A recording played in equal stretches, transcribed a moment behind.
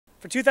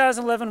For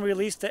 2011, we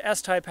released the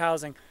S-Type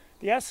housing.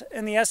 The S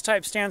in the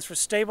S-Type stands for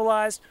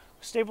stabilized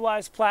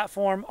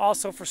platform,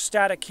 also for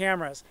static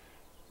cameras.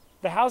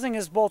 The housing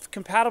is both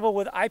compatible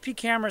with IP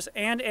cameras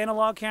and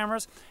analog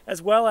cameras,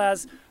 as well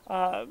as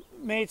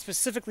made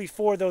specifically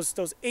for those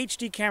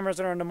HD cameras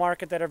that are in the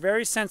market that are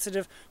very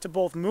sensitive to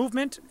both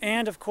movement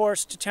and, of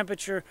course, to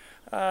temperature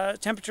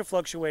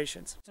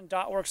fluctuations. And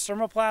Dotworkz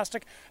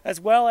thermoplastic,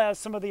 as well as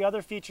some of the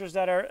other features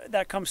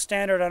that come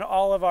standard on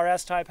all of our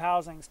S-Type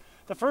housings.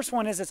 The first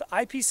one is it's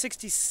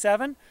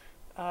IP67.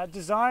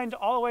 Designed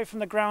all the way from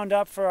the ground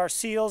up for our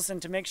seals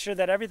and to make sure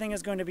that everything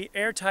is going to be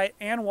airtight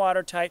and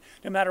watertight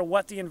no matter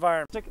what the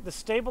environment. The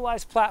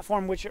stabilized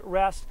platform which it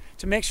rests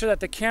to make sure that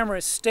the camera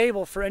is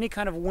stable for any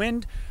kind of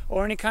wind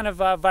or any kind of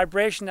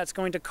vibration that's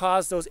going to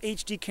cause those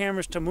HD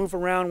cameras to move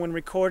around when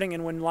recording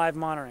and when live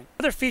monitoring.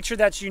 Another feature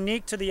that's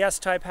unique to the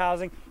S-Type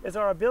housing is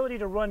our ability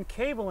to run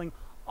cabling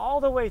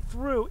all the way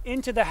through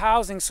into the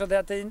housing so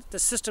that the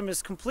system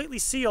is completely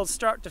sealed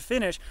start to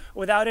finish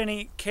without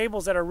any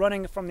cables that are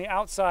running from the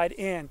outside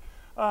in.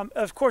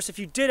 Of course, if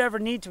you did ever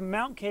need to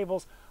mount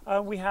cables,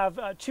 we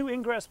have two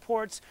ingress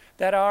ports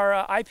that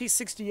are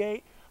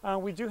IP68.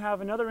 We do have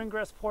another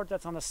ingress port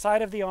that's on the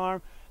side of the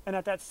arm, and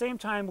at that same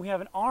time we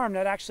have an arm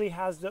that actually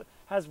has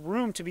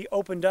room to be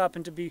opened up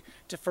and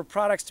for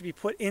products to be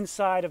put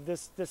inside of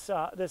this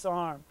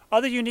arm.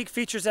 Other unique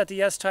features that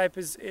the S-Type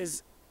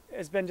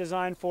has been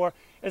designed for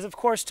is, of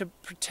course, to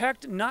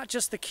protect not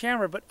just the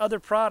camera but other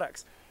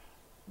products.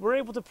 We're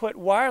able to put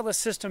wireless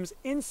systems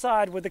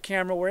inside with the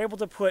camera, we're able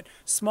to put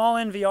small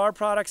NVR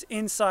products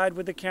inside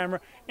with the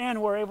camera,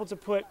 and we're able to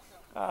put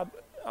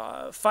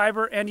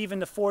fiber and even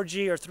the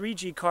 4G or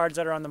 3G cards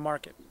that are on the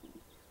market.